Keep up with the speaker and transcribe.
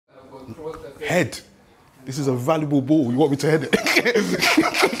Head. This is a valuable ball. You want me to head it?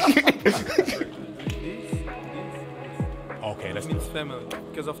 Okay, let's do it. Family,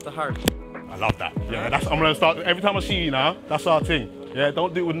 because of the heart. I love that. Yeah, that's. I'm gonna start every time I see you now. That's our thing. Yeah,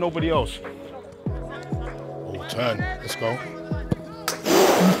 don't do it with nobody else. Oh, turn. Let's go.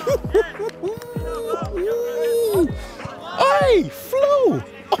 Hey, flow.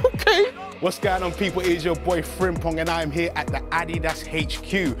 Okay. What's going on, people? It is your boy Frimpon, and I am here at the Adidas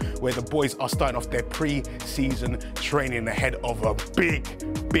HQ, where the boys are starting off their pre-season training ahead of a big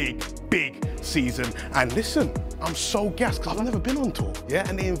season. And listen, I'm so gassed because I've never been on tour, yeah?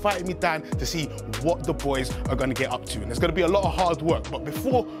 And they invited me down to see what the boys are gonna get up to. And there's gonna be a lot of hard work, but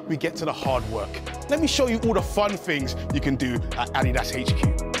before we get to the hard work, let me show you all the fun things you can do at Adidas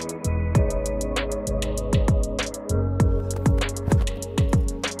HQ.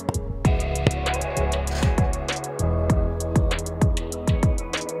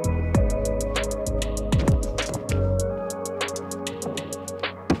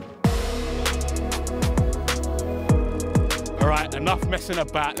 Enough messing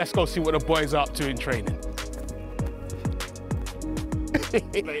about. Let's go see what the boys are up to in training.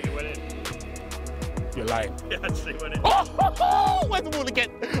 You're lying. Yeah, actually went in. Oh, where's the ball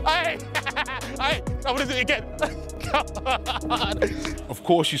again? Hey, I want to do it again. Of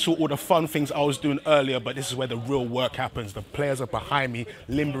course, you saw all the fun things I was doing earlier, but this is where the real work happens. The players are behind me,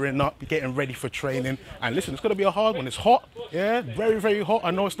 limbering up, getting ready for training. And listen, it's going to be a hard one. It's hot, yeah, very hot.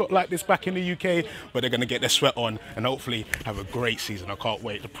 I know it's not like this back in the UK, but they're going to get their sweat on and hopefully have a great season. I can't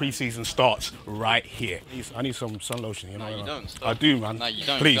wait. The pre-season starts right here. I need some sun lotion, you know. No, you don't. Stop. I do, man. No, you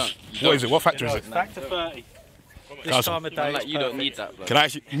don't. Please. You don't. What is it? What factor is it? Back to 30. This time of day, Like, you don't need that, bro. Can I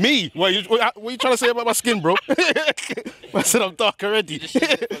actually... Me? What are you trying to say about my skin, bro? I said I'm dark already. You just use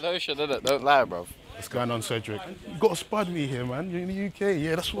it for lotion, innit? Don't lie, bro. What's going on, Cedric? You got a spud me here, man. You're in the UK.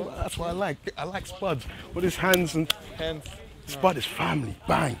 Yeah, that's what I like. I like spuds. With his hands and... Spud is family.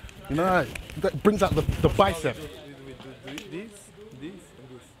 Bang. You know, that brings out the bicep. This.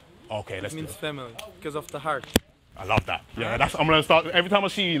 Okay, let's do Means it. family, because of the heart. I love that. Yeah, I'm gonna start every time I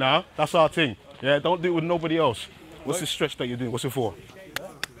see you now. That's our thing. Yeah, don't do it with nobody else. What's this stretch that you're doing? What's it for?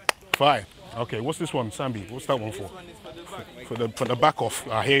 Fine. Okay, what's this one, Sambi? What's that one for? For the back off.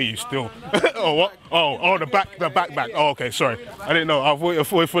 I hear you still. Oh what? Oh, the back. Oh, okay, sorry. I didn't know. I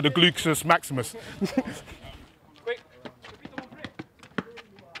thought for the gluteus maximus.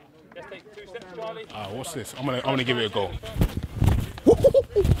 What's this? I'm gonna give it a go.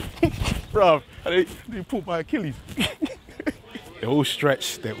 Bro, they pulled my Achilles. They're all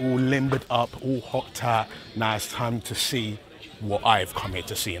stretched, they're all limbered up, all hot tight. Now it's time to see what I've come here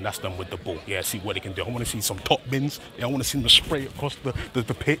to see, and that's done with the ball. Yeah, see what they can do. I want to see some top bins. Yeah, I want to see them spray across the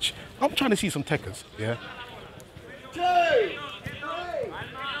pitch. I'm trying to see some techers. Yeah.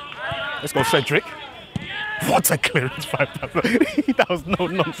 Let's go, Cedric. What a clearance, 5,000. That was no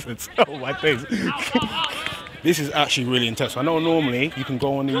nonsense. Oh my days. This is actually really intense. I know normally you can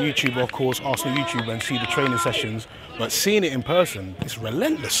go on the YouTube, of course, Arsenal YouTube and see the training sessions, but seeing it in person, it's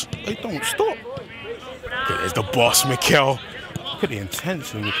relentless. They don't stop. Okay, there's the boss, Mikel. Look at the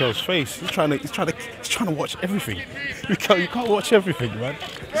intensity in Mikel's face. He's trying to watch everything. Mikel, you can't watch everything, man.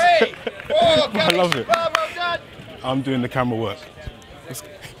 I love it. I'm doing the camera work.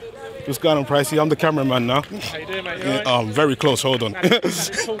 What's going on, Pricey? I'm the cameraman now. How you doing, mate? Yeah, very close. Hold on.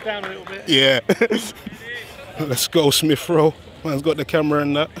 Pull down a little bit. Yeah. Let's go, Smith Rowe. Man's got the camera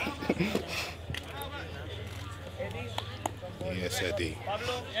and that. Yes, Eddie.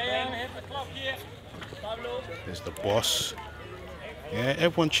 There's the boss. Yeah,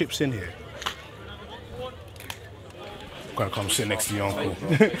 everyone chips in here. I'm gonna come sit next to your uncle.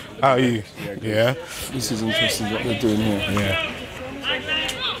 How are you? Yeah. This is interesting what they're doing here. Yeah.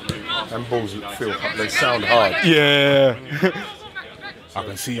 And balls they sound hard. Yeah. I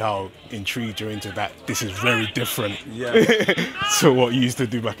can see how intrigued you're into that. This is very different to what you used to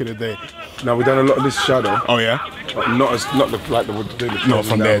do back in the day. Now we've done a lot of this shadow. Oh yeah? But not like they would do the Not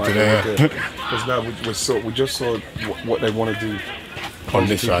from there to there. Because now we just saw what they want to do on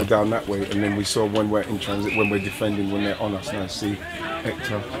this side. Down that way, and then we saw when we're in transit, when we're defending, when they're on us. Now see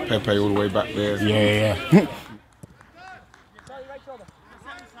Hector, Pepe all the way back there. Yeah.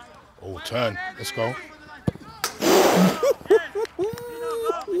 Oh, turn. Let's go.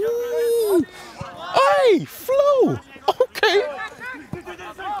 Hey, flow. Okay.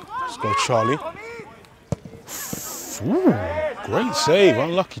 Let's go, Charlie. Ooh, great save.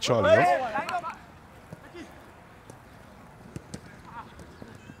 Unlucky, Charlie. Huh?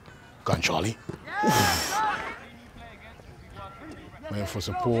 Go on, Charlie. Man for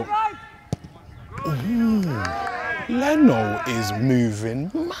support. Ooh. Leno is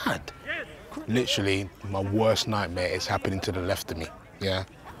moving mad. Literally, my worst nightmare is happening to the left of me, yeah?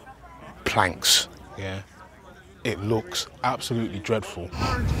 Planks, yeah? It looks absolutely dreadful.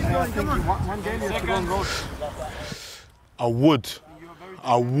 I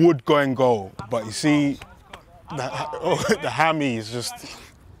would go and goal, but you see, the hammy is just,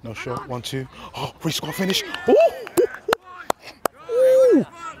 no shot, 1, 2. Oh, Reece got a finish. Ooh. Ooh.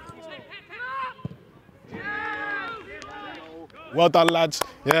 Well done, lads.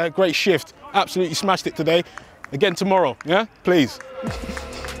 Yeah, great shift. Absolutely smashed it today. Again tomorrow, yeah? Please.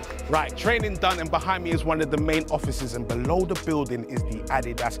 Right, training done, and behind me is one of the main offices, and below the building is the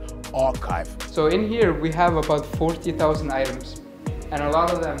Adidas archive. So in here we have about 40,000 items, and a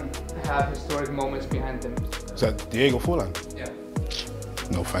lot of them have historic moments behind them. Is that Diego Forlan? Yeah.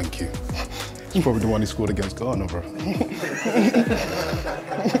 No, thank you. He's probably the one who scored against Ghana, bro.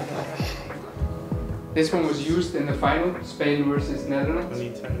 This one was used in the final, Spain versus Netherlands.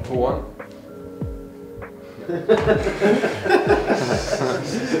 2010. For what?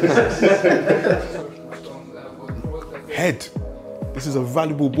 Head. This is a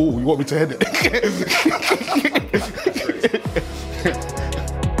valuable ball. You want me to head it?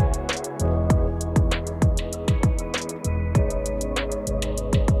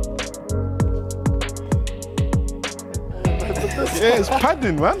 Yeah, it's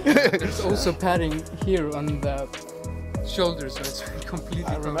padding, man. There's also padding here on the shoulders, so it's completely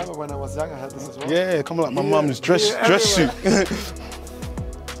I remember when I was young, I had this as well. Yeah, come on, like my mum's dress suit.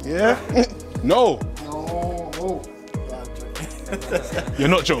 Yeah? No. No. You're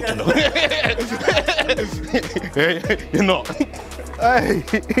not joking, though. You're not. Hey,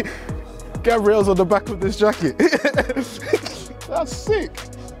 Gabriel's on the back of this jacket. That's sick.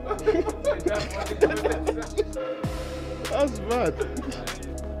 That's bad.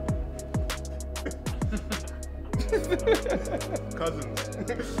 Cousins.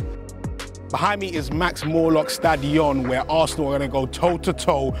 Behind me is Max Morlock Stadion, where Arsenal are going to go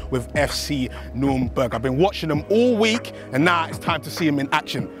toe-to-toe with FC Nurnberg. I've been watching them all week, and now it's time to see them in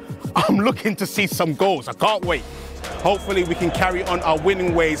action. I'm looking to see some goals. I can't wait. Hopefully we can carry on our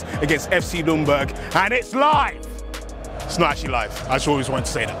winning ways against FC Nurnberg, and it's live. It's not actually live. I just always wanted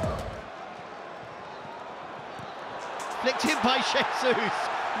to say that. Flicked in by Jesus.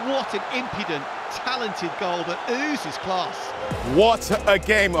 What an impudent, talented goal that oozes class. What a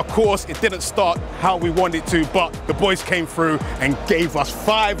game. Of course, it didn't start how we wanted it to, but the boys came through and gave us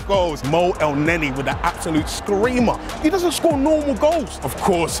 5 goals. Mo Elneny with an absolute screamer. He doesn't score normal goals. Of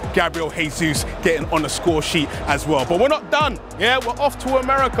course, Gabriel Jesus getting on the score sheet as well. But we're not done. Yeah, we're off to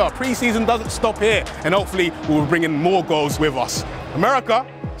America. Pre-season doesn't stop here, and hopefully we'll bring in more goals with us. America,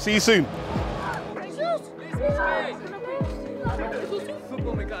 see you soon.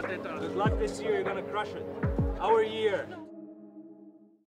 Good luck this year, you're gonna crush it. Our year.